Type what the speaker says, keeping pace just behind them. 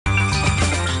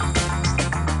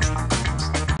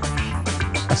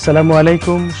আসসালামু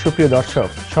আলাইকুম সুপ্রিয় দর্শক,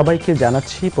 সবাইকে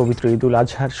জানাচ্ছি পবিত্র ঈদুল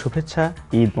আজহার শুভেচ্ছা।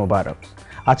 ঈদ মোবারক।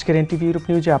 আজকের এনটিভি ইউরোপ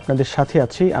নিউজে আপনাদের সাথে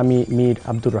আছি আমি মীর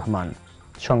আব্দুর রহমান।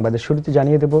 সংবাদের শুরুতে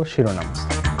জানিয়ে দেব শিরোনাম।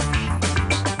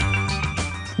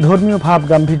 ধর্মীয় ভাব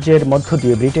গাম্ভীর্যের মধ্য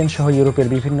দিয়ে ব্রিটেন সহ ইউরোপের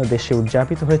বিভিন্ন দেশে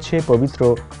উদযাপিত হয়েছে পবিত্র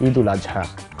ঈদুল আজহা।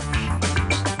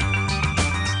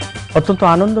 অত্যন্ত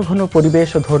আনন্দঘন পরিবেশ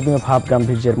ও ধর্মীয় ভাব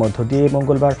গাম্ভীর্যের মধ্য দিয়ে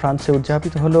মঙ্গলবার ফ্রান্সে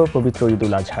উদযাপিত হল পবিত্র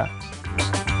ঈদুল আজহা।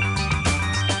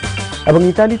 এবং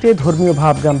ইতালিতে ধর্মীয়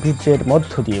ভাব গাম্ভীর্যের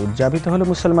মধ্য দিয়ে উদযাপিত হল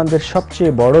মুসলমানদের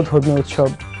সবচেয়ে বড় ধর্মীয় উৎসব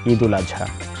ঈদুল আজহা।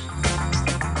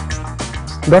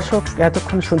 দর্শক,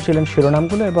 এতক্ষণ শুনছিলেন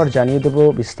শিরোনামগুলো, এবার জানিয়ে দেব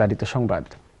বিস্তারিত সংবাদ।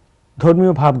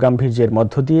 ধর্মীয় ভাব গাম্ভীর্যের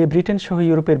মধ্য দিয়ে ব্রিটেন সহ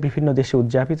ইউরোপের বিভিন্ন দেশে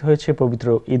উদযাপিত হয়েছে পবিত্র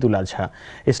ঈদুল আজহা।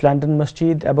 ইস্ট লন্ডন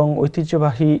মসজিদ এবং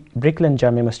ঐতিহ্যবাহী ব্রিকলেন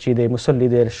জামে মসজিদে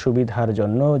মুসল্লিদের সুবিধার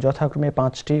জন্য যথাক্রমে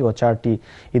 5টি ও 4টি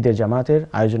ঈদের জামাতের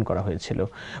আয়োজন করা হয়েছিল।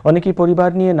 অনেকেই পরিবার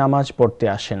নিয়ে নামাজ পড়তে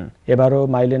আসেন। এবারও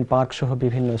মাইলেন পার্ক সহ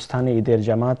বিভিন্ন স্থানে ঈদের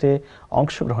জামাতে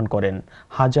অংশগ্রহণ করেন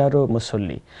হাজারো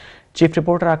মুসল্লি। চিফ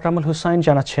রিপোর্টার আকরামুল হুসাইন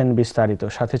জানাচ্ছেন বিস্তারিত।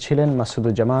 সাথে ছিলেন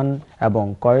মাসুদুজ্জামান এবং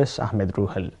কয়েস আহমেদ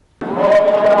রুহেল।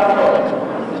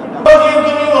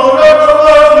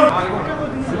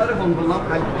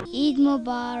 ঈদ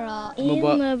মুবারক। ঈদ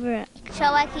মুবারক।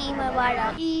 সবাইকে ঈদ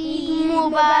মুবারক। ঈদ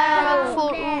মুবারক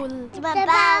ফর অল।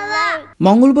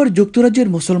 মঙ্গলবার যুক্তরাজ্যের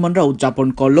মুসলমানরা উদযাপন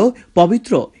করল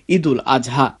পবিত্র ঈদুল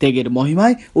আজহা। ত্যাগের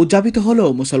মহিমায় উদযাপিত হল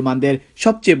মুসলমানদের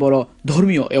সবচেয়ে বড়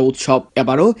ধর্মীয় এ উৎসব।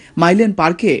 এবারও মাইলেন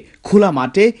পার্কে খোলা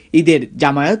মাঠে ঈদের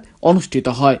জামায়াত অনুষ্ঠিত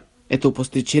হয়। এতে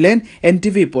উপস্থিত ছিলেন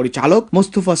এনটিভি পরিচালক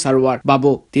মোস্তফা সারওয়ার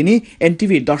বাবু। তিনি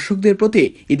এনটিভির দর্শকদের প্রতি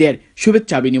ঈদের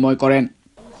শুভেচ্ছা বিনিময় করেন।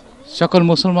 সকল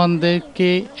মুসলমানদেরকে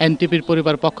এনটিভির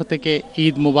পরিবার পক্ষ থেকে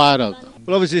ঈদ মুবারক।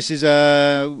 Well, obviously this is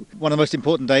one of the most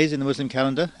important days in the Muslim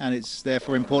calendar, and it's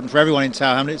therefore important for everyone in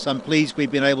Tower Hamlets. I'm pleased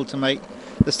we've been able to make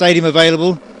the stadium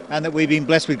available and that we've been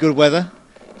blessed with good weather.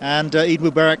 And Eid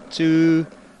Mubarak to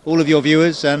all of your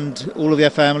viewers and all of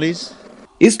your families.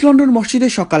 East London মসজিদে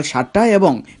সকাল 7টায়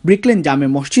এবং Brick Lane জামে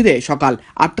মসজিদে সকাল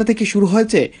 8টা থেকে শুরু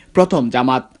হয়েছে প্রথম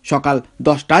জামাত। সকাল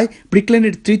 10টায়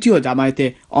ব্রিকলেনের তৃতীয় জামায়াতে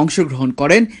অংশগ্রহণ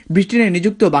করেন ব্রিটেনে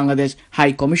নিযুক্ত বাংলাদেশ হাই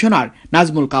কমিশনার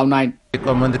নাজমুল কাওনাইন।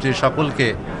 কমিউনিটির সকলকে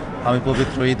আমি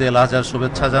পবিত্র ঈদুল আজহার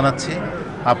শুভেচ্ছা জানাচ্ছি।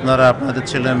 আপনারা আপনাদের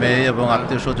ছেলে মেয়ে এবং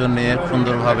আত্মীয় স্বজন নিয়ে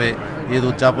সুন্দরভাবে ঈদ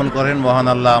উদযাপন করেন। মহান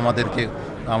আল্লাহ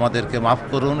আমাদেরকে মাফ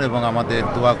করুন এবং আমাদের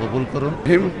দোয়া কবুল করুন।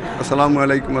 আসসালামু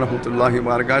আলাইকুম রহমতুল্লাহি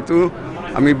বারাকাতুহু।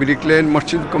 আমি ব্রিকলেন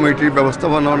মসজিদ কমিটির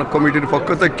ব্যবস্থাপনা কমিটির পক্ষ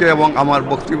থেকে এবং আমার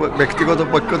ব্যক্তিগত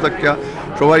পক্ষ থেকে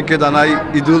সবাইকে জানাই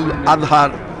ঈদুল আজহার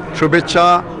শুভেচ্ছা।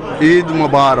 ঈদ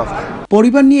মোবারক।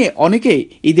 পরিবার নিয়ে অনেকেই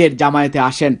ঈদের জামায়াতে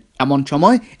আসেন। এমন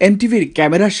সময় এনটিভির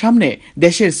ক্যামেরার সামনে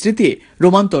দেশের স্মৃতি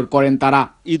রোমান্তর করেন তারা।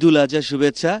 ঈদুল আজহা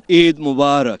শুভেচ্ছা। ঈদ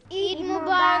মুবারক। ঈদ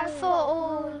মুবারক for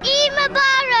all. Eid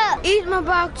Mubarak. Eid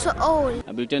Mubarak to all.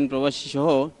 Britain প্রবাসী সহ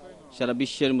সারা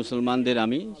বিশ্বের মুসলমানদের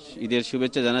আমি ঈদের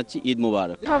শুভেচ্ছা জানাচ্ছি। ঈদ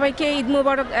মুবারক। সবাইকে ঈদ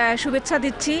মুবারক শুভেচ্ছা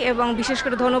দিচ্ছি এবং বিশেষ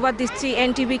করে ধন্যবাদ দিচ্ছি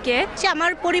এনটিভিকে।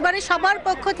 আমার পরিবারের সবার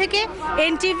পক্ষ থেকে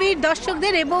এনটিভির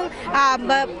দর্শকদের এবং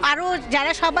আরও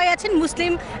যারা সবাই আছেন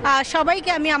মুসলিম সবাইকে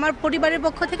আমি আমার পরিবারের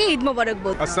পক্ষ থেকে ঈদ মোবারক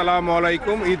বলছি। আসসালামু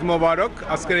আলাইকুম, ঈদ মোবারক।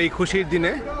 আজকের এই খুশির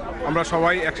দিনে আমরা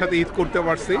সবাই একসাথে ঈদ করতে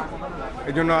পারছি,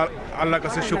 এই জন্য আল্লাহর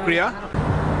কাছে শুকরিয়া।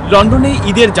 লন্ডনে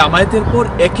ঈদের জামায়াতের পর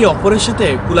একে অপরের সাথে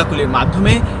কুলাকুলির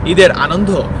মাধ্যমে ঈদের আনন্দ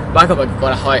ভাগাভাগি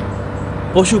করা হয়।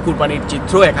 পশু কুরবানির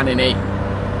চিত্র এখানে নেই।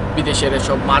 বিদেশের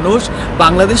এসব মানুষ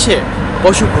বাংলাদেশে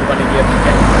পশু কুরবানি দিয়ে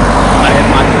থাকেন। আর এর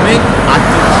মাধ্যমে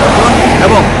আত্মীয় স্বজন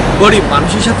এবং গরিব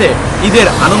মানুষের সাথে ঈদের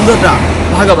আনন্দটা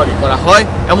ভাগাভাগি করা হয়,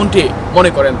 এমনটি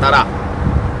মনে করেন তারা।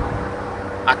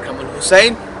 Akramul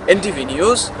Hussain, NTV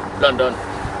news, London.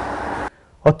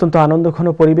 অত্যন্ত আনন্দঘন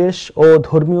পরিবেশ ও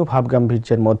ধর্মীয়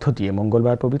ভাবগাম্ভীর্যের মধ্য দিয়ে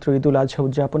মঙ্গলবার পবিত্র ঈদুল আজহা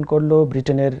উদযাপন করল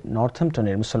ব্রিটেনের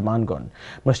নর্থহ্যাম্পটনের মুসলমানগণ।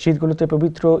 মসজিদগুলোতে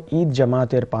পবিত্র ঈদ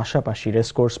জামাতের পাশাপাশি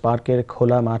রেসকোর্স পার্কের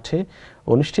খোলা মাঠে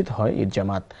অনুষ্ঠিত হয় ঈদ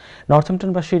জামাত।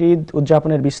 নর্থহ্যাম্পটনবাসীর ঈদ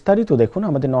উদযাপনের বিস্তারিত দেখুন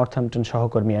আমাদের নর্থহ্যাম্পটন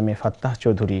সহকর্মী এম এ ফাত্তাহ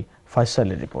চৌধুরী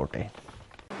ফয়সালের রিপোর্টে।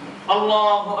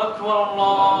 আল্লাহু আকবার,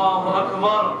 আল্লাহু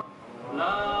আকবার।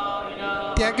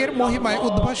 ত্যাগের মহিমায়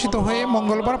উদ্ভাসিত হয়ে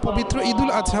মঙ্গলবার পবিত্র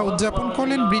ঈদুল আজহা উদযাপন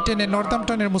করলেন ব্রিটেনের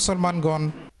নর্থহ্যাম্পটনের মুসলমানগণ।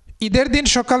 ঈদের দিন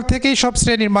সকাল থেকেই সব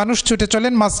শ্রেণীর মানুষ ছুটে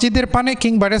চলেন মসজিদের পানে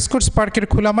কিংবা রেসকোর্স পার্কের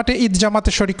খোলা মাঠে ঈদ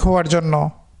জামাতে শরীক হওয়ার জন্য।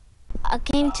 I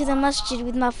came to the masjid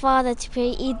with my father to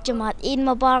pray Eid Jamaat. Eid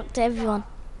Mubarak to everyone.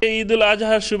 ঈদুল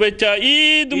আজহার শুভেচ্ছা।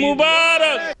 ঈদ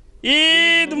মুবারক,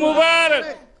 ঈদ মুবারক,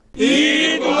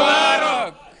 ঈদ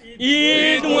মুবারক,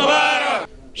 ঈদ মুবারক।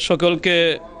 সকলকে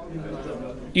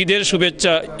ঈদের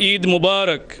শুভেচ্ছা। ঈদ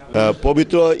মুবারক।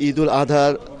 পবিত্র ঈদুল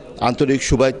আজহার আন্তরিক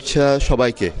শুভেচ্ছা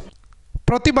সবাইকে।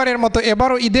 প্রতিবারের মতো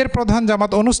এবারও ঈদের প্রধান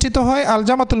জামাত অনুষ্ঠিত হয় আল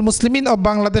জামাতুল মুসলিমিন অব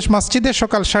বাংলাদেশ মসজিদে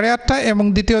সকাল 8:30টায় এবং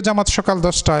দ্বিতীয় জামাত সকাল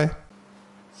 10টায়।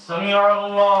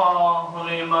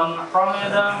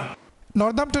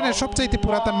 নর্দাম্পটনের সবচাইতে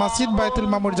পুরাতন মসজিদ বায়তুল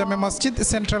মামুর জামে মসজিদ,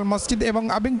 সেন্ট্রাল মসজিদ এবং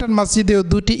আবিংটন মসজিদেও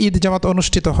দুটি ঈদ জামাত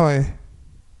অনুষ্ঠিত হয়।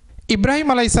 ইব্রাহিম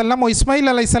আলাইসাল্লাম ও ইসমাইল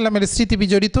আলাইসাল্লামের স্মৃতি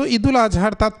বিজড়িত ঈদুল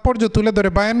আজহার তাৎপর্য তুলে ধরে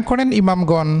বয়ান করেন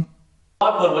ইমামগণ।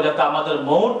 যাতে আমাদের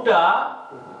মৌতটা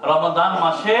রমাদান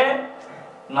মাসে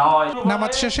না হয়।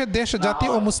 নামাজ শেষে দেশ, জাতি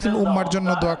ও মুসলিম উম্মার জন্য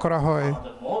দোয়া করা হয়।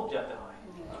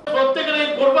 প্রত্যেকের এই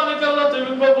কোরবানিকে আল্লাহ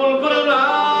তুমি কবুল করে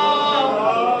নাও।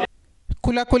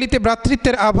 কুলাকুলিতে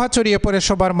ভ্রাতৃত্বের আভা ছড়িয়ে পড়ে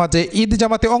সবার মাঝে। ঈদ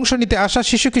জামাতে অংশ নিতে আসা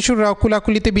শিশু কিশোররাও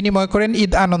কুলাকুলিতে বিনিময় করেন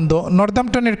ঈদ আনন্দ।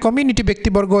 নর্দাম্পটনের কমিউনিটি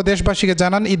ব্যক্তিবর্গ ও দেশবাসীকে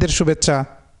জানান ঈদের শুভেচ্ছা।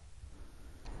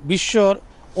 বিশ্বর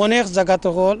অনেক জায়গা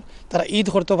তখন তারা ঈদ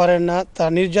করতে পারেন না,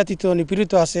 তারা নির্যাতিত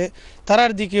নিপীড়িত আছে,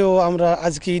 তারার দিকেও আমরা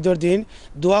আজকে ঈদের দিন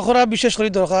দোয়া করা বিশেষ করে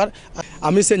দরকার।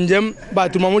 আমি সেনজেম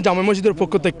বায়তুল মামুর জামে মসজিদের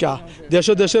পক্ষ থেকে দেশ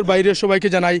ও দেশের বাইরের সবাইকে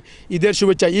জানাই ঈদের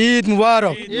শুভেচ্ছা। ঈদ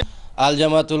মুবারক। আল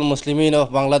জামাতুল মুসলিমিন অফ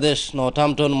বাংলাদেশ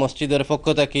নর্থাম্পটন মসজিদের পক্ষ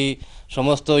থেকে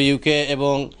সমস্ত ইউকে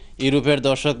এবং ইউরোপের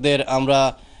দর্শকদের আমরা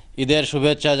ঈদের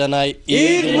শুভেচ্ছা জানাই।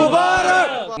 ঈদ মুবারক।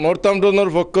 নর্থাম্পটনের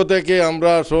পক্ষ থেকে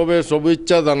আমরা সবে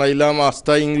শুভেচ্ছা জানাইলাম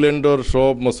আস্থা ইংল্যান্ডের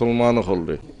সব মুসলমান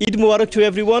হলরে। ঈদ মুবারক to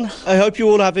everyone. I hope you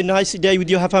all have a nice day with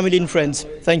your family and friends.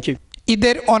 Thank you.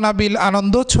 ঈদের অনাবিল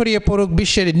আনন্দ ছড়িয়ে পড়ুক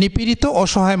বিশ্বের নিপীড়িত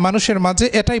অসহায় মানুষের মাঝে,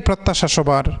 এটাই প্রত্যাশা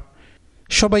সবার।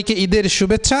 সবাইকে ঈদের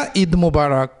শুভেচ্ছা, ঈদ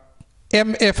মুবারক। M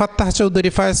A Fattah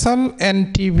Chowdhury Faisal,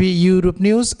 NTV Europe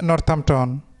news, Northampton.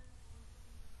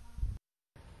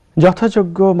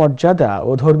 যথাযোগ্য মর্যাদা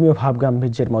ও ধর্মীয়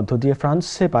ভাবগাম্ভীর্যের মধ্য দিয়ে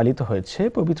ফ্রান্সে পালিত হয়েছে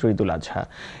পবিত্র ঈদুল আজহা।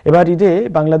 এবার ঈদে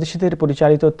বাংলাদেশিদের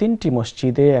পরিচালিত 3টি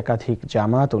মসজিদে একাধিক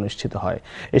জামাত অনুষ্ঠিত হয়।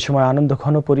 এ সময়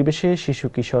আনন্দঘন পরিবেশে শিশু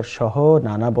কিশোর সহ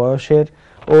নানা বয়সের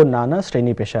ও নানা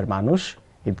শ্রেণী পেশার মানুষ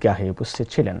ঈদগাহে উপস্থিত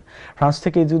ছিলেন। ফ্রান্স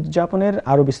থেকে ঈদ উদযাপনের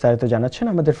আরও বিস্তারিত জানাচ্ছেন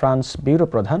আমাদের ফ্রান্স ব্যুরো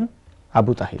প্রধান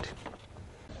আবু তাহির।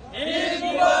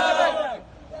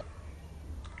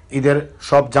 ঈদের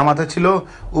সব জামাতে ছিল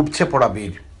উপচে পড়া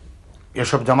ভিড়।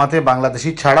 এসব জামাতে বাংলাদেশি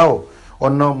ছাড়াও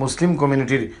অন্য মুসলিম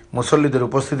কমিউনিটির মুসল্লিদের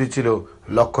উপস্থিতি ছিল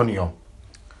লক্ষণীয়।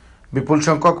 বিপুল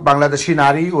সংখ্যক বাংলাদেশি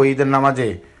নারী ও ঈদের নামাজে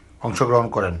অংশগ্রহণ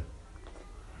করেন।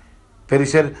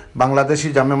 প্যারিসের বাংলাদেশি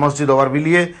জামে মসজিদ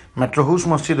ওভারভিলিয়ে, মেট্রোহুস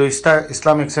মসজিদ ও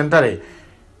ইসলামিক সেন্টারে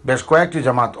বেশ কয়েকটি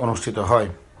জামাত অনুষ্ঠিত হয়।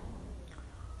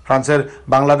 ফ্রান্সের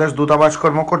বাংলাদেশ দূতাবাস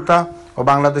কর্মকর্তা ও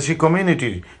বাংলাদেশি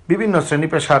কমিউনিটির বিভিন্ন শ্রেণী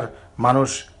পেশার মানুষ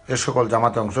এ সকল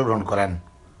জামাতে অংশগ্রহণ করেন।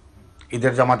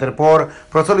 ঈদের জামাতের পর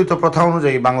প্রচলিত প্রথা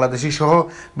অনুযায়ী বাংলাদেশি সহ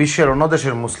বিশ্বের অন্য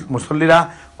দেশের মুসল্লিরা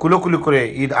কুলোকুলি করে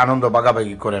ঈদ আনন্দ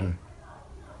ভাগাভাগি করেন।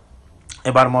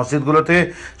 এবার মসজিদগুলোতে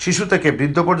শিশু থেকে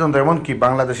বৃদ্ধ পর্যন্ত এমনকি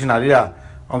বাংলাদেশি নারীরা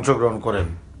অংশগ্রহণ করেন।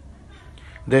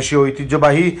 দেশীয়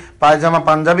ঐতিহ্যবাহী পায়জামা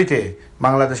পাঞ্জাবিতে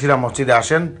বাংলাদেশিরা মসজিদে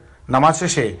আসেন। নামাজ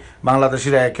শেষে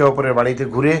বাংলাদেশিরা একে অপরের বাড়িতে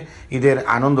ঘুরে ঈদের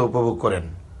আনন্দ উপভোগ করেন।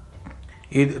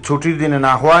 ঈদ ছুটির দিনে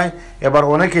না হওয়ায় এবার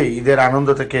অনেকেই ঈদের আনন্দ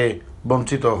থেকে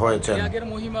বঞ্চিত হয়েছেন।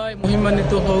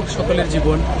 মহিমান্বিত হোক সকলের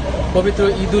জীবন। পবিত্র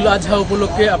ঈদুল আজহা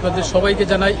উপলক্ষে আপনাদের সবাইকে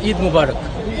জানাই ঈদ মুবারক।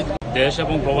 দেশ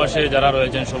এবং প্রবাসে যারা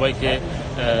রয়েছেন সবাইকে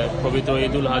পবিত্র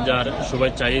ঈদুল আজহার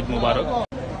শুভেচ্ছা, ঈদ মুবারক।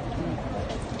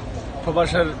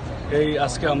 প্রবাসের এই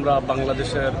আজকে আমরা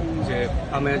বাংলাদেশের যে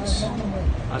আমেজ,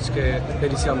 আজকে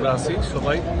প্যারিসে আমরা আছি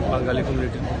সবাই বাঙালি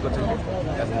কমিউনিটির পক্ষ থেকে,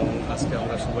 এবং আজকে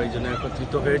আমরা সবাই জন্য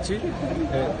একত্রিত হয়েছি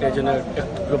এই জন্য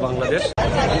একটু বাংলাদেশ।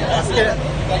 আজকে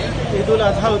ঈদুল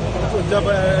আজহা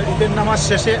ঈদের নামাজ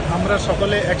শেষে আমরা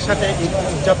সকলে একসাথে ঈদ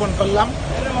উদযাপন করলাম।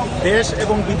 দেশ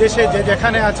এবং বিদেশে যে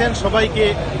যেখানে আছেন সবাইকে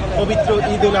পবিত্র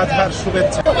ঈদুল আজহার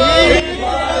শুভেচ্ছা।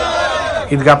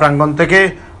 ঈদগাহ প্রাঙ্গণ থেকে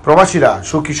প্রবাসীরা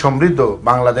সুখী সমৃদ্ধ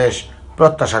বাংলাদেশ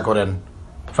প্রত্যাশা করেন।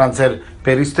 ফ্রান্সের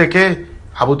প্যারিস থেকে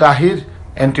আবু তাহির,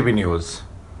 এনটিভি নিউজ।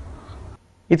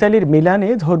 ইতালির মিলানে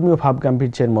ধর্মীয়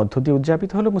ভাবগাম্ভীর্যের মধ্য দিয়ে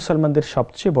উদযাপিত হলো মুসলমানদের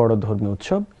সবচেয়ে বড় ধর্মীয়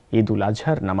উৎসব ঈদুল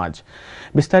আজহার নামাজ।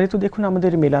 বিস্তারিত দেখুন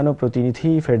আমাদের মিলানো প্রতিনিধি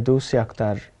ফেরদৌসি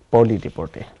আক্তার পলি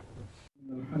রিপোর্টে।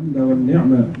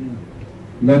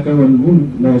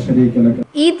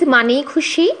 ঈদ মানেই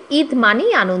খুশি, ঈদ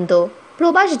মানেই আনন্দ।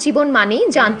 প্রবাস জীবন মানেই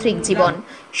যান্ত্রিক জীবন।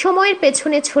 সময়ের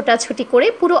পেছনে ছোটাছুটি করে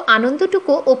পুরো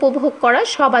আনন্দটুকু উপভোগ করা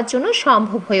সবার জন্য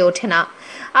সম্ভব হয়ে ওঠে না।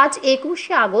 আজ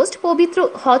 21শে আগস্ট পবিত্র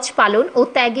হজ পালন ও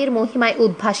ত্যাগের মহিমায়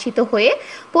উদ্ভাসিত হয়ে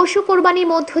পশু কোরবানির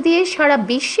মধ্য দিয়ে সারা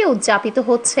বিশ্বে উদযাপিত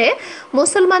হচ্ছে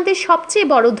মুসলমানদের সবচেয়ে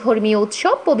বড় ধর্মীয়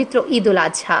উৎসব পবিত্র ঈদুল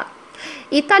আজহা।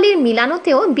 ইতালির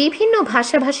মিলানোতেও বিভিন্ন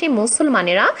ভাষাভাষী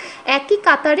মুসলমানেরা একই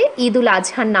কাতারে ঈদুল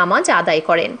আজহার নামাজ আদায়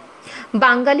করেন।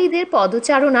 বাঙালিদের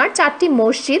পদচারণার 4টি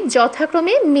মসজিদ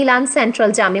যথাক্রমে মিলান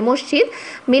সেন্ট্রাল জামে মসজিদ,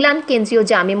 মিলান কেন্দ্রীয়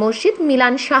জামে মসজিদ,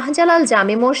 মিলান শাহজালাল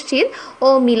জামে মসজিদ ও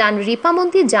মিলান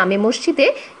রিপামন্দি জামে মসজিদে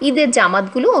ঈদের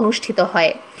জামাতগুলো অনুষ্ঠিত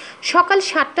হয়। সকাল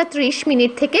 7:30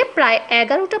 থেকে প্রায়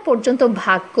 11টা পর্যন্ত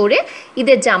ভাগ করে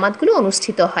ঈদের জামাতগুলো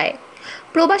অনুষ্ঠিত হয়।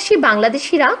 প্রবাসী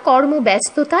বাংলাদেশিরা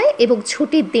কর্মব্যস্ততায় এবং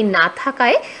ছুটির দিন না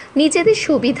থাকায় নিজেদের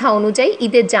সুবিধা অনুযায়ী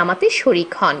ঈদের জামাতে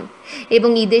শরিক হন এবং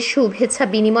ঈদের শুভেচ্ছা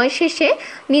বিনিময় শেষে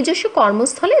নিজস্ব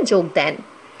কর্মস্থলে যোগ দেন।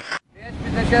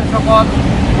 দেশের সকল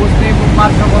মুসলিম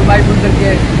উম্মার সকল ভাই বোনদেরকে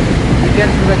ঈদের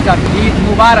শুভেচ্ছা। ঈদ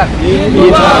মুবারক।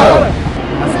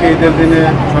 আজকে ঈদের দিনে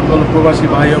সকল প্রবাসী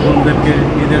ভাই ও বোনদেরকে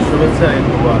ঈদের শুভেচ্ছা। ঈদ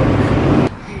মুবারক।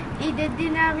 ঈদের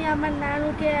দিনে আমি আমার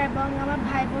নানুকে এবং আমার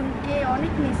ভাই বোনকে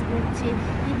অনেক মিস করছি।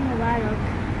 ঈদ মুবারক।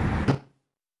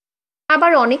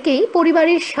 আবার অনেকেই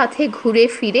পরিবারের সাথে ঘুরে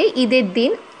ফিরে ঈদের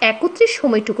দিন একত্রে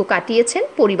সময়টুকু কাটিয়েছেন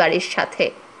পরিবারের সাথে।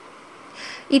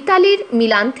 ইতালির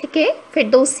মিলান থেকে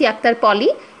ফেরদৌসি আক্তার পলি,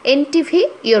 এনটিভি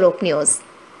ইউরোপ নিউজ।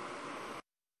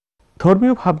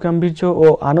 ধর্মীয় ভাবগাম্ভীর্য ও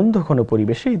আনন্দঘন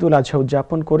পরিবেশে ঈদুল আজহা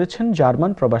উদযাপন করেছেন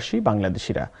জার্মান প্রবাসী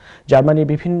বাংলাদেশিরা। জার্মানির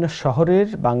বিভিন্ন শহরের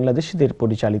বাংলাদেশিদের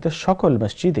পরিচালিত সকল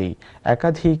মসজিদেই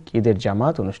একাধিক ঈদের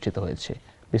জামাত অনুষ্ঠিত হয়েছে।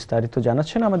 বিস্তারিত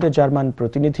জানাচ্ছেন আমাদের জার্মান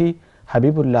প্রতিনিধি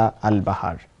হাবিবুল্লাহ আল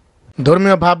বাহার।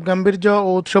 ধর্মীয় ভাবগাম্ভীর্য ও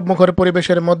উৎসবমুখর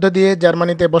পরিবেশের মধ্য দিয়ে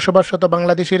জার্মানিতে বসবাসরত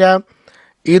বাংলাদেশিরা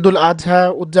ঈদুল আজহা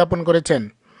উদযাপন করেছেন।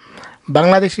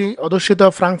 বাংলাদেশি অধ্যুষিত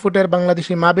ফ্রাঙ্কফুর্টের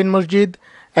বাংলাদেশি মাবিন মসজিদ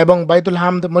এবং বাইতুল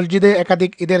হামদ মসজিদে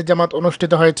একাধিক ঈদের জামাত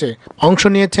অনুষ্ঠিত হয়েছে। অংশ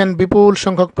নিয়েছেন বিপুল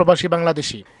সংখ্যক প্রবাসী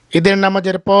বাংলাদেশি। ঈদের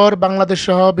নামাজের পর বাংলাদেশ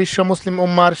সহ বিশ্ব মুসলিম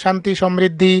উম্মার শান্তি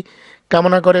সমৃদ্ধি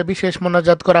কামনা করে বিশেষ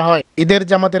মোনাজাত করা হয়। ঈদের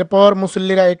জামাতের পর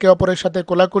মুসল্লিরা একে অপরের সাথে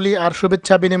কোলাকুলি আর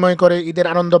শুভেচ্ছা বিনিময় করে ঈদের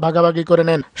আনন্দ ভাগাভাগি করে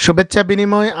নেন। শুভেচ্ছা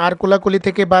বিনিময় আর কোলাকুলি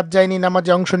থেকে বাদ যায়নি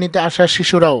নামাজে অংশ নিতে আসা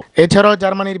শিশুরাও। এছাড়াও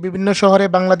জার্মানির বিভিন্ন শহরে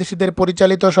বাংলাদেশিদের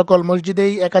পরিচালিত সকল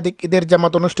মসজিদেই একাধিক ঈদের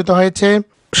জামাত অনুষ্ঠিত হয়েছে।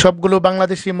 সবগুলো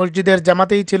বাংলাদেশি মসজিদের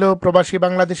জামাতেই ছিল প্রবাসী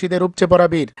বাংলাদেশিদের উপচে পড়া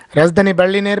ভিড়। রাজধানী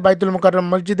বার্লিনের বাইতুল মুকাররম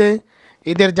মসজিদে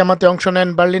ঈদের জামাতে অংশ নেন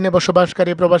বার্লিনে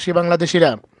বসবাসকারী প্রবাসী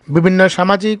বাংলাদেশিরা। বিভিন্ন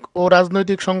সামাজিক ও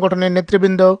রাজনৈতিক সংগঠনের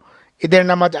নেতৃবৃন্দ ঈদের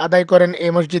নামাজ আদায় করেন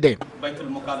এই মসজিদে। বাইতুল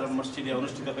মুকাররম মসজিদে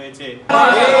অনুষ্ঠিত হয়েছে।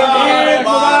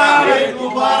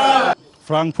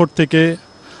 ফ্রাঙ্কফুর্ট থেকে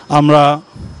আমরা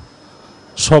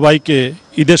সবাইকে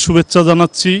ঈদের শুভেচ্ছা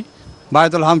জানাচ্ছি।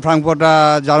 বাইতুল হাম ফ্রাঙ্কফুর্ট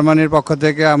জার্মানির পক্ষ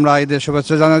থেকে আমরা ঈদের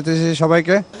শুভেচ্ছা জানাতেছি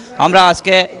সবাইকে। আমরা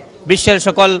আজকে বিশ্বের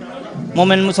সকল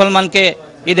মুমিন মুসলমানকে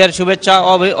ঈদের শুভেচ্ছা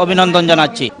ও অভিনন্দন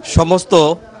জানাচ্ছি। সমস্ত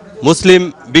মুসলিম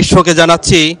বিশ্বকে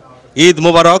জানাচ্ছি ঈদ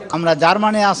মোবারক। আমরা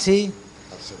জার্মানি আছি,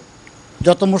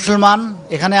 যত মুসলমান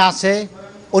এখানে আছে,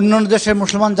 অন্য দেশের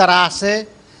মুসলমান যারা আছে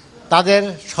তাদের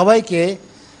সবাইকে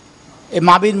এই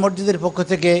মাবিন মসজিদের পক্ষ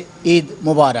থেকে ঈদ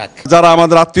মোবারক। যারা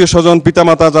আমাদের আত্মীয় স্বজন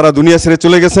পিতামাতা যারা দুনিয়া ছেড়ে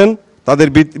চলে গেছেন তাদের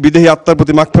বিদেহী আত্মার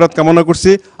প্রতি মাগফিরাত কামনা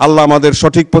করছি। আল্লাহ আমাদের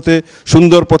সঠিক পথে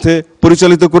সুন্দর পথে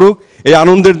পরিচালিত করুক। এই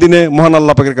আনন্দের দিনে মহান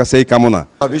আল্লাহ পাকের কাছে এই কামনা।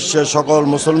 বিশ্বের সকল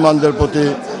মুসলমানদের প্রতি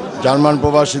জার্মান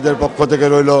প্রবাসীদের পক্ষ থেকে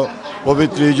রইল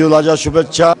পবিত্র ঈদুল আজহা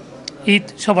শুভেচ্ছা। ঈদ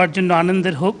সবার জন্য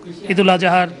আনন্দের হোক। ঈদুল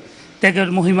আজহার ত্যাগের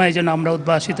মহিমায় যেন আমরা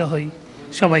উদ্ভাসিত হই।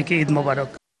 সবাইকে ঈদ মোবারক।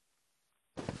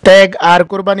 ত্যাগ আর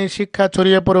কোরবানির শিক্ষা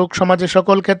ছড়িয়ে পড়ুক সমাজের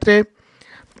সকল ক্ষেত্রে।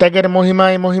 ত্যাগের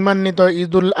মহিমায় মহিমান্বিত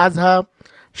ঈদুল আজহা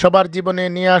সবার জীবনে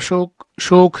নিয়ে আসুক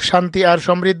সুখ, শান্তি আর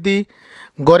সমৃদ্ধি।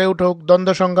 গড়ে উঠুক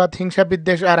দ্বন্দ্ব সংঘাত, হিংসা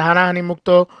বিদ্বেষ আর হানাহানি মুক্ত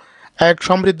এক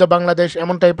সমৃদ্ধ বাংলাদেশ,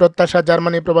 এমনটাই প্রত্যাশা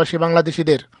জার্মানি প্রবাসী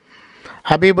বাংলাদেশিদের।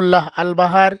 হাবিবুল্লাহ আল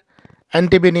বাহার,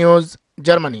 এনটিভি নিউজ,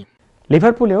 জার্মানি।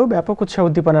 লিভারপুলেও ব্যাপক উৎসাহ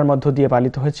উদ্দীপনার মধ্য দিয়ে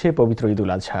পালিত হয়েছে পবিত্র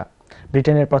ঈদুল আজহা।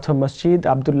 ব্রিটেনের প্রথম মসজিদ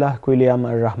আব্দুল্লাহ কুইলিয়াম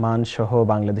রহমান সহ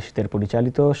বাংলাদেশিদের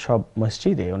পরিচালিত সব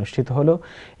মসজিদে অনুষ্ঠিত হলো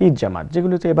ঈদ জামাত,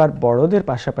 যেগুলোতে এবার বড়দের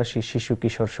পাশাপাশি শিশু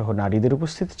কিশোর সহ নারীদের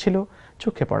উপস্থিতি ছিল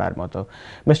চোখে পড়ার মতো।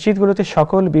 মসজিদগুলোতে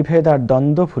সকল বিভেদ আর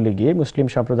দ্বন্দ্ব ভুলে গিয়ে মুসলিম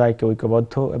সম্প্রদায়কে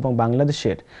ঐক্যবদ্ধ এবং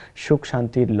বাংলাদেশের সুখ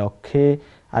শান্তির লক্ষ্যে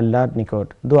আল্লাহর নিকট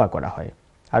দোয়া করা হয়।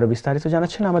 আরও বিস্তারিত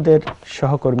জানাচ্ছেন আমাদের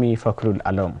সহকর্মী ফখরুল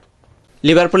আলম।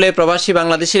 লিভারপুলে প্রবাসী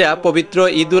বাংলাদেশিরা পবিত্র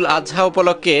ঈদুল আজহা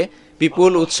উপলক্ষে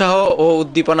বিপুল উৎসাহ ও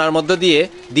উদ্দীপনার মধ্য দিয়ে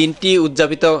দিনটি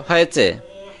উদযাপিত হয়েছে।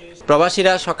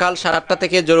 প্রবাসীরা সকাল 8:30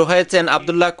 থেকে জড়ো হয়েছেন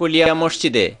আব্দুল্লাহ কুইলিয়াম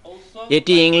মসজিদে।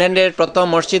 এটি ইংল্যান্ডের প্রথম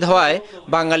মসজিদ হওয়ায়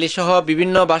বাঙালি সহ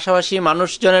বিভিন্ন ভাষাভাষী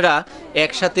মানুষজনেরা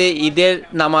একসাথে ঈদের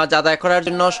নামাজ আদায় করার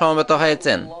জন্য সমবেত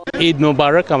হয়েছেন। ঈদ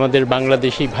মোবারক আমাদের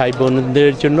বাংলাদেশি ভাই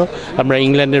বোনদের জন্য। আমরা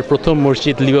ইংল্যান্ডের প্রথম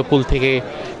মসজিদ লিভারপুল থেকে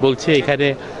বলছি। এখানে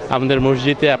আমাদের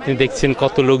মসজিদে আপনি দেখছেন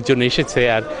কত লোকজন এসেছে,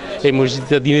 আর এই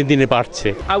মসজিদটা দিনে দিনে বাড়ছে।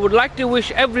 I would like to wish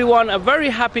everyone a very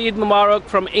happy Eid Mubarak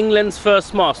from England's first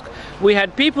mosque. We had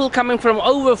people coming from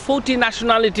over 40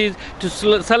 nationalities to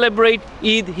celebrate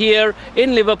Eid here in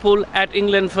Liverpool at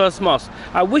England First Mosque.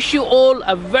 I wish you all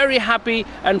a very happy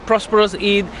and prosperous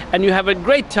Eid, and you have a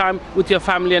great time with your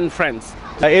family and friends.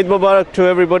 Eid Mubarak to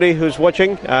everybody who's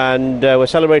watching, and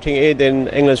we're celebrating Eid in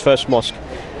England's first mosque.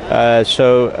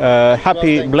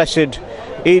 Happy, blessed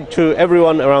Eid to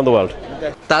everyone around the world.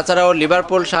 তাছাড়াও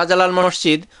Liverpool Shahjalal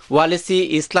মসজিদ, ওয়ালেসি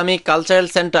Islamic cultural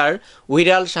centre,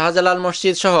 উইরাল Shahjalal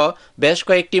মসজিদ সহ বেশ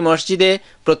কয়েকটি মসজিদে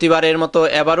প্রতিবারের মতো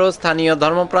এবারও স্থানীয়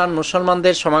ধর্মপ্রাণ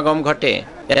মুসলমানদের সমাগম ঘটে।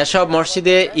 এসব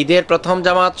মসজিদে ঈদের প্রথম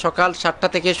জামাত সকাল 7টা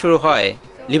থেকে শুরু হয়।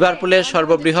 লিভারপুলের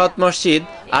সর্ববৃহৎ মসজিদ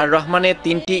আর রহমানের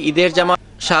 3টি ঈদের জামাত,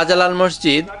 শাহজালাল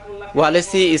মসজিদ,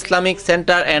 ওয়ালেসি ইসলামিক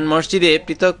সেন্টার এন্ড মসজিদে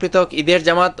পৃথক পৃথক ঈদের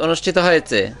জামাত অনুষ্ঠিত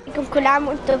হয়েছে। كل عام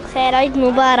وانتم بخير عيد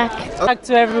مبارك.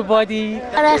 To everybody.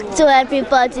 To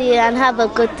everybody and have a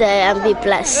good day and be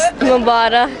blessed.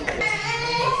 Mubarak.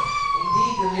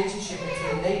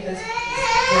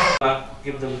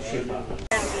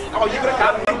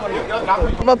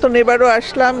 মতন এবারও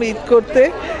আসলাম ঈদ করতে,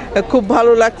 খুব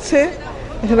ভালো লাগছে।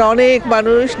 এখানে অনেক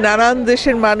মানুষ, নানান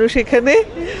দেশের মানুষ এখানে।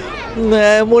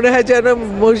 মনে হয় যেন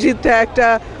মসজিদটা একটা।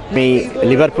 আমি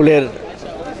লিভারপুলের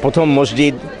প্রথম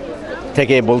মসজিদ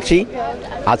থেকে বলছি।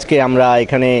 আজকে আমরা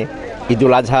এখানে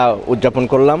ঈদুল আজহা উদযাপন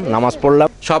করলাম, নামাজ পড়লাম।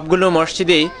 সবগুলো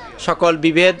মসজিদেই সকল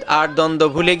বিভেদ আর দ্বন্দ্ব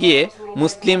ভুলে গিয়ে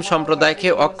মুসলিম সম্প্রদায়কে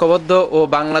ঐক্যবদ্ধ ও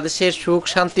বাংলাদেশের সুখ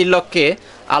শান্তির লক্ষ্যে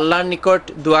আল্লাহর নিকট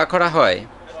দোয়া করা হয়।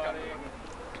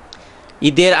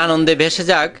 ঈদের আনন্দে ভেসে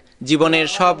যাক জীবনের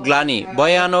সব গ্লানি,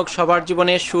 বয়ে আনুক সবার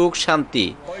জীবনে সুখ শান্তি,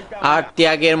 আর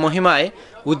ত্যাগের মহিমায়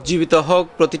উজ্জীবিত হোক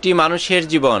প্রতিটি মানুষের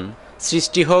জীবন,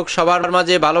 সৃষ্টি হোক সবার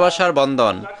মাঝে ভালোবাসার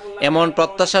বন্ধন, এমন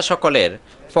প্রত্যাশা সকলের।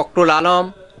 Fakhrul Alam,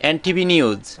 NTV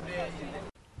news.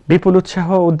 বিপুল উৎসাহ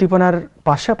উদ্দীপনার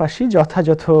পাশাপাশি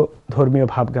যথাযথ ধর্মীয়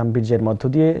ভাবগাম্ভীর্যের মধ্য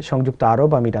দিয়ে সংযুক্ত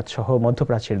আরব আমিরাত সহ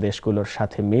মধ্যপ্রাচ্যের দেশগুলোর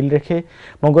সাথে মিল রেখে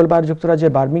মঙ্গলবার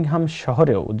যুক্তরাজ্যের বার্মিংহাম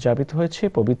শহরেও উদযাপিত হয়েছে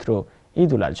পবিত্র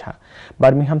ঈদ উল আজহা।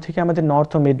 বার্মিংহাম থেকে আমাদের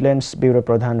নর্থ ও মিডল্যান্ডস ব্যুরো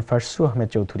প্রধান ফারসু আহমেদ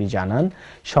চৌধুরী জানান,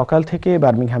 সকাল থেকে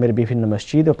বার্মিংহামের বিভিন্ন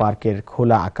মসজিদ ও পার্কের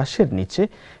খোলা আকাশের নিচে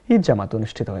ঈদ জামাত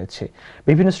অনুষ্ঠিত হয়েছে।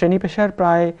 বিভিন্ন শ্রেণী পেশার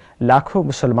প্রায় লাখো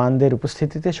মুসলমানদের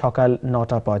উপস্থিতিতে সকাল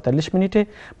 9:45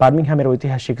 বার্মিংহামের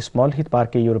ঐতিহাসিক স্মল হিথ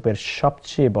পার্কে ইউরোপের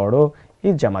সবচেয়ে বড়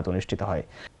ঈদ জামাত অনুষ্ঠিত হয়।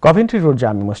 কভেন্ট্রি রোড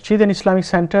জামি মসজিদ এন্ড ইসলামিক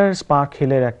সেন্টার, স্পার্ক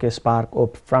হিলের একেস পার্ক ও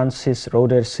ফ্রান্সিস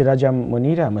রোডের সিরাজাম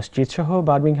মনিরা মসজিদ সহ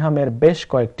বার্মিংহামের বেশ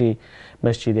কয়েকটি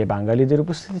মসজিদে বাঙালিদের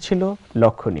উপস্থিতি ছিল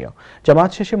লক্ষণীয়।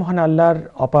 জামাত শেষে মহান আল্লাহর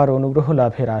অপার অনুগ্রহ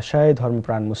লাভের আশায়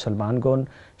ধর্মপ্রাণ মুসলমানগণ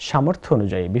সামর্থ্য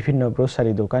অনুযায়ী বিভিন্ন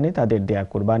গ্রোসারি দোকানে তাদের দেয়া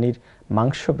কুরবানির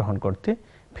মাংস গ্রহণ করতে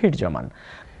ভিড় জমান।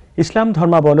 ইসলাম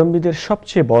ধর্মাবলম্বীদের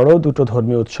সবচেয়ে বড় দুটো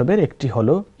ধর্মীয় উৎসবের একটি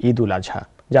হলো ঈদ উল আজহা,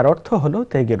 যার অর্থ হলো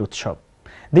ত্যাগের উৎসব।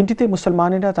 দিনটিতে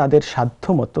মুসলমানেরা তাদের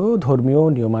সাধ্যমতো ধর্মীয়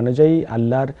নিয়মানুযায়ী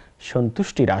আল্লাহর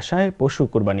সন্তুষ্টির আশায় পশু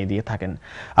কুরবানি দিয়ে থাকেন।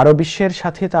 আরব বিশ্বের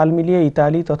সাথে তাল মিলিয়ে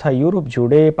ইতালি তথা ইউরোপ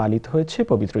জুড়ে পালিত হয়েছে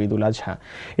পবিত্র ঈদ উল আজহা।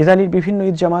 ইতালির বিভিন্ন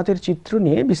ঈদ জামাতের চিত্র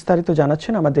নিয়ে বিস্তারিত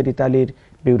জানাচ্ছেন আমাদের ইতালির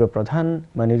ব্যুরো প্রধান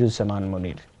মনিরুজ্জামান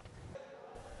মনির।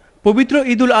 পবিত্র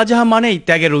ঈদ উল আজহা মানেই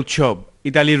ত্যাগের উৎসব।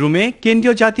 ইতালির রোমে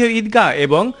কেন্দ্রীয় জাতীয় ঈদগাহ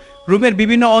এবং রোমের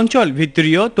বিভিন্ন অঞ্চল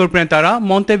ভিত্তিরীয় তোরপ্রেতারা,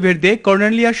 মন্তেভের্দে,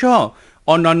 কর্নেলিয়া সহ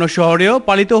অন্যান্য শহরেও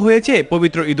পালিত হয়েছে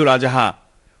পবিত্র ঈদ উল আজহা।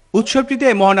 উৎসবটিতে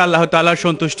মহান আল্লাহ তাআলার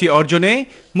সন্তুষ্টি অর্জনে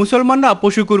মুসলমানরা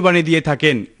পশু কুরবানি দিয়ে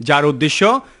থাকেন, যার উদ্দেশ্য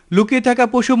লুকিয়ে থাকা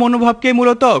পশু মনোভাবকে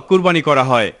মূলত কুরবানি করা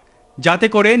হয়, যাতে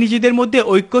করে নিজেদের মধ্যে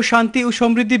ঐক্য, শান্তি ও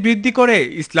সমৃদ্ধি বৃদ্ধি করে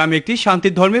ইসলাম একটি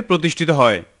শান্তির ধর্মে প্রতিষ্ঠিত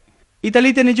হয়।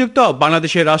 ইতালিতে নিযুক্ত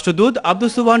বাংলাদেশের রাষ্ট্রদূত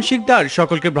আব্দুস সুবহান শিকদার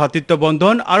সকলকে ভ্রাতৃত্ব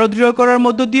বন্ধন আরো দৃঢ় করার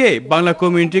মধ্য দিয়ে বাংলা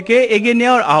কমিউনিটিকে এগিয়ে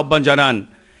নেওয়ার আহ্বান জানান।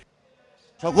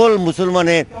 সকল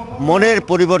মুসলমানের মনের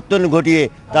পরিবর্তন ঘটিয়ে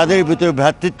তাদের ভিতরে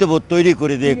ভ্রাতৃত্ববোধ তৈরি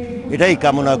করে দেখ, এটাই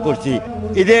কামনা করছি।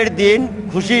 ঈদের দিন,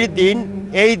 খুশির দিন,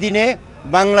 এই দিনে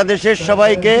বাংলাদেশের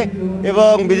সবাইকে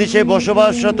এবং বিদেশে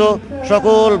বসবাসরত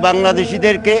সকল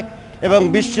বাংলাদেশিদেরকে এবং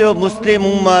বিশ্ব মুসলিম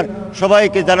উম্মার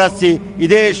সবাইকে জানাচ্ছি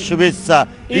ঈদের শুভেচ্ছা।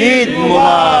 ঈদ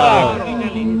মুবারক।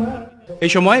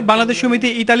 এই সময় বাংলাদেশ সমিতি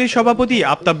ইতালির সভাপতি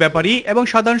আফতাব ব্যাপারী এবং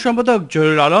সাধারণ সম্পাদক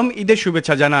জহিরুল আলম ঈদের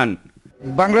শুভেচ্ছা জানান।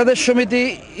 বাংলাদেশ সমিতি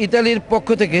ইতালির পক্ষ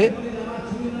থেকে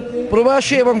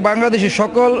প্রবাসী এবং বাংলাদেশি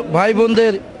সকল ভাই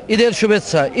বোনদের ঈদের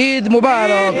শুভেচ্ছা। ঈদ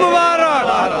মুবারক।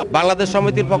 বাংলাদেশ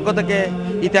সমিতির পক্ষ থেকে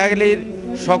ইতালির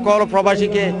সকল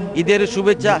প্রবাসীকে ঈদের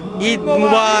শুভেচ্ছা, ঈদ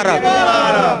মুবারক।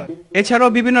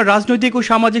 এছাড়াও বিভিন্ন রাজনৈতিক ও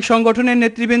সামাজিক সংগঠনের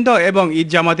নেতৃবৃন্দ এবং ঈদ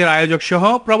জামাতের আয়োজক সহ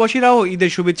প্রবাসীরাও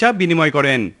ঈদের শুভেচ্ছা বিনিময়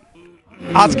করেন।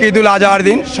 আজকে ঈদুল আজহার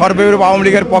দিন সর্বইউরোপ আওয়ামী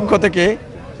লীগের পক্ষ থেকে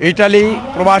ইটালি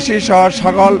প্রবাসী সহ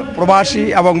সকল প্রবাসী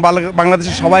এবং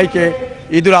বাংলাদেশের সবাইকে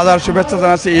ঈদুল আজহার শুভেচ্ছা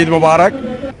জানাচ্ছি, ঈদ মুবারক।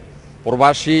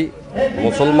 প্রবাসী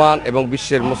মুসলমান এবং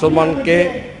বিশ্বের মুসলমানকে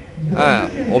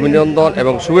অভিনন্দন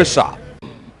এবং শুভেচ্ছা।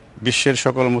 বিশ্বের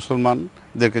সকল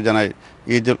মুসলমানদেরকে জানাই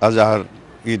ঈদুল আজহার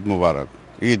ঈদ মুবারক,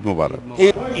 ঈদ মুবারক।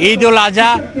 ঈদুল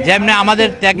আজহা যেমনি আমাদের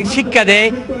শিক্ষা দেয়,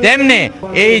 তেমনি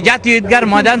এই জাতীয় ঈদগার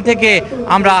ময়দান থেকে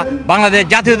আমরা বাংলাদেশ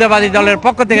জাতীয়তাবাদী দলের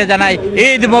পক্ষ থেকে জানাই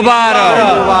ঈদ মুবারক।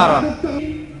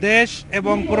 দেশ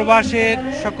এবং প্রবাসের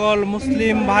সকল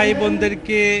মুসলিম ভাই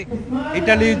বোনদেরকে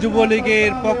ইতালি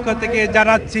যুবলীগের পক্ষ থেকে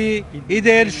জানাচ্ছি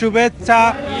ঈদের শুভেচ্ছা,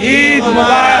 ঈদ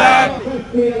মুবারক।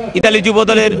 ইতালি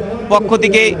যুবদলের পক্ষ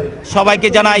থেকে সবাইকে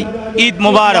জানাই ঈদ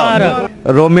মুবারক।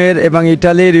 রোমের এবং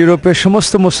ইটালির ইউরোপের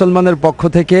সমস্ত মুসলমানের পক্ষ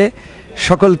থেকে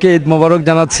সকলকে ঈদ মুবারক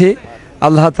জানাচ্ছি।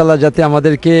 আল্লাহ তাআলা যাতে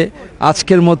আমাদেরকে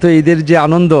আজকের মতো ঈদের যে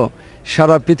আনন্দ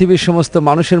সারা পৃথিবীর সমস্ত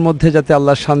মানুষের মধ্যে যাতে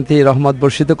আল্লাহ শান্তি রহমত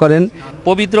বর্ষিত করেন।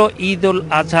 পবিত্র ঈদুল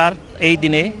আজহার এই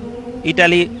দিনে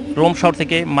ইটালি রোম শহর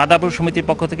থেকে মাদাবুর সমিতির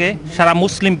পক্ষ থেকে সারা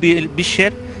মুসলিম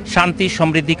বিশ্বের শান্তি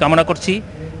সমৃদ্ধি কামনা করছি।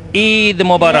 ঈদ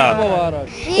মোবারক।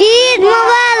 ঈদ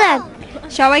মোবারক।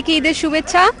 সবাইকে ঈদের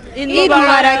শুভেচ্ছা, ঈদ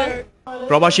মোবারক।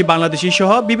 প্রবাসী বাংলাদেশী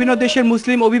সহ বিভিন্ন দেশের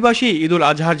মুসলিম অভিবাসী ঈদুল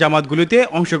আজহার জামাতগুলোতে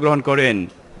অংশগ্রহণ করেন।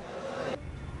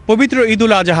 পবিত্র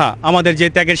ঈদুল আজহা আমাদের যে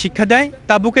ত্যাগের শিক্ষা দেয়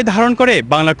তা বুকে ধারণ করে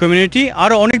বাংলা কমিউনিটি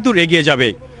আরও অনেক দূর এগিয়ে যাবে,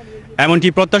 এমনটি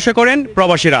প্রত্যাশা করেন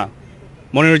প্রবাসীরা।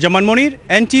 Moniruzzaman Monir,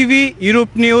 NTV, Europe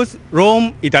news, Rome,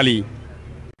 Italy.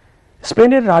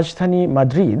 স্পেনের রাজধানী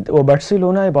মাদ্রিদ ও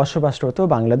বার্সেলোনায় বসবাসরত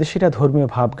বাংলাদেশিরা ধর্মীয়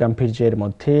ভাব গাম্ভীর্যের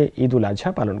মধ্যে ঈদুল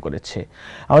আজহা পালন করেছে।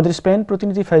 আমাদের স্পেন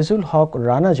প্রতিনিধি ফয়জুল হক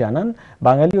রানা জানান,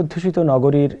 বাঙালি অধ্যুষিত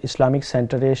নগরীর ইসলামিক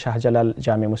সেন্টারে শাহজালাল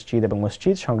জামে মসজিদ এবং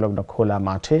মসজিদ সংলগ্ন খোলা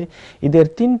মাঠে ঈদের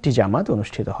 3টি জামাত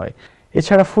অনুষ্ঠিত হয়।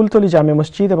 এছাড়া ফুলতলি জামে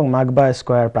মসজিদ এবং মাগবা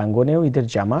স্কয়ার প্রাঙ্গণেও ঈদের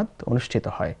জামাত অনুষ্ঠিত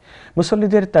হয়।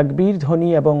 মুসল্লিদের তাকবীর ধ্বনি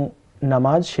এবং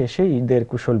নামাজ শেষে ঈদের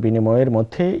কুশল বিনিময়ের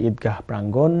মধ্যে ঈদগাহ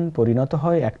প্রাঙ্গণ পরিণত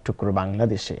হয় এক টুকরো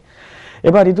বাংলাদেশে।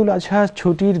 এবার ঈদুল আজহা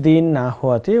ছুটির দিন না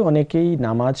হওয়াতে অনেকেই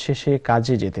নামাজ শেষে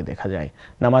কাজে যেতে দেখা যায়।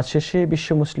 নামাজ শেষে বিশ্ব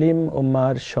মুসলিম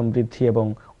উম্মার সমৃদ্ধি এবং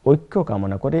ঐক্য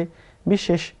কামনা করে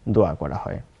বিশেষ দোয়া করা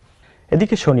হয়।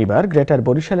 এদিকে শনিবার গ্রেটার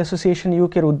বরিশাল অ্যাসোসিয়েশন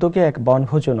ইউকের উদ্যোগে এক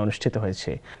বনভোজন অনুষ্ঠিত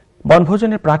হয়েছে।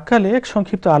 বনভোজনের প্রাক্কালে এক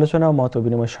সংক্ষিপ্ত আলোচনা ও মত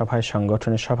বিনিময় সভায়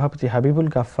সংগঠনের সভাপতি হাবিবুল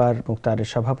গাফফার মুক্তারের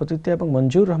সভাপতিত্বে এবং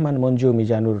মঞ্জুর রহমান মঞ্জু,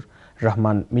 মিজানুর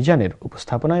রহমান মিজানের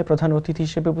উপস্থাপনায় প্রধান অতিথি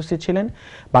হিসেবে উপস্থিত ছিলেন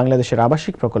বাংলাদেশের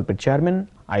আবাসিক প্রকল্পের চেয়ারম্যান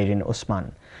আইরিন ওসমান,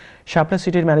 শাপলা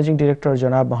সিটির ম্যানেজিং ডিরেক্টর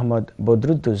জনাব মোহাম্মদ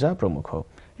বদরুদ্দোজা প্রমুখ।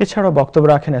 এছাড়াও বক্তব্য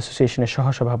রাখেন অ্যাসোসিয়েশনের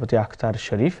সহসভাপতি আখতার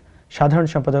শরীফ, সাধারণ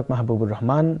সম্পাদক মাহবুবুর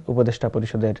রহমান, উপদেষ্টা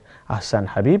পরিষদের আহসান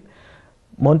হাবিব,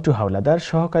 মন্টু হাওলাদার,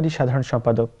 সহকারী সাধারণ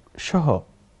সম্পাদক সহ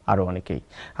আরও অনেকেই।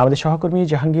 আমাদের সহকর্মী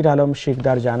জাহাঙ্গীর আলম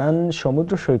শিকদার জানান,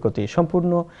 সমুদ্র সৈকতে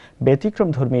সম্পূর্ণ ব্যতিক্রম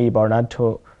ধর্মী এই বর্ণাঢ্য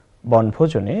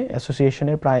বনভোজনে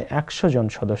অ্যাসোসিয়েশনের প্রায় 100 জন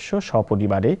সদস্য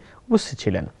সপরিবারে উপস্থিত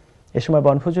ছিলেন। এ সময়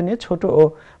বনভোজনে ছোট ও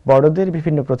বড়দের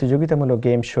বিভিন্ন প্রতিযোগিতামূলক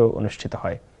গেম শো অনুষ্ঠিত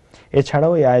হয়।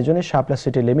 এছাড়াও এই আয়োজনে শাপলা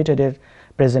সিটি লিমিটেডের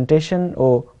প্রেজেন্টেশন ও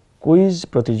কুইজ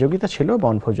প্রতিযোগিতা ছিল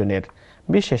বনভোজনের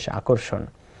বিশেষ আকর্ষণ।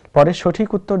 পরে সঠিক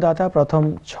উত্তরদাতা প্রথম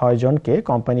 6 জনকে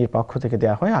কোম্পানির পক্ষ থেকে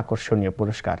দেওয়া হয় আকর্ষণীয়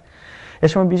পুরস্কার। এ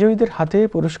সময় বিজয়ীদের হাতে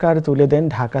পুরস্কার তুলে দেন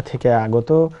ঢাকা থেকে আগত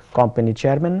কোম্পানির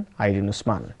চেয়ারম্যান আইরিন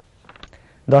ওসমান।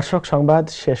 দর্শক, সংবাদ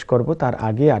শেষ করব তার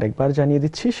আগে আরেকবার জানিয়ে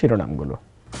দিচ্ছি শিরোনামগুলো।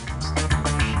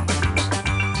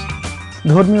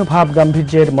 ধর্মীয় ভাব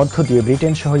গাম্ভীর্যের মধ্য দিয়ে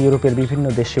ব্রিটেন সহ ইউরোপের বিভিন্ন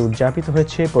দেশে উদযাপিত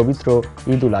হয়েছে পবিত্র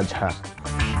ঈদুল আজহা।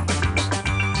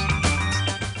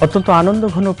 অত্যন্ত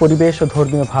আনন্দঘন পরিবেশ ও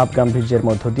ধর্মীয় ভাব গাম্ভীর্যের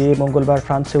মধ্য দিয়ে মঙ্গলবার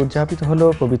ফ্রান্সে উদযাপিত হল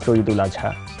পবিত্র ঈদুল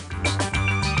আজহা।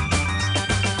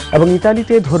 এবং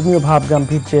ইতালিতে ধর্মীয় ভাব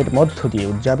গাম্ভীর্যের মধ্য দিয়ে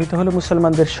উদযাপিত হল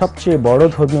মুসলমানদের সবচেয়ে বড়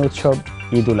ধর্মীয় উৎসব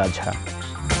ঈদুল আজহা।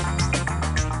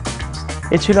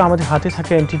 এ ছিল আমাদের হাতে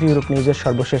থাকা এনটিভি ইউরোপ নিউজের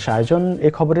সর্বশেষ আয়োজন। এ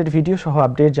খবরের ভিডিও সহ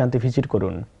আপডেট জানতে ভিজিট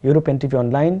করুন ইউরোপ এনটিভি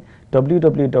অনলাইন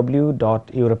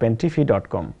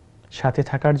www.europentv.com। সাথে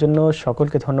থাকার জন্য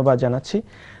সকলকে ধন্যবাদ জানাচ্ছি।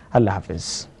 আল্লাহ হাফেজ।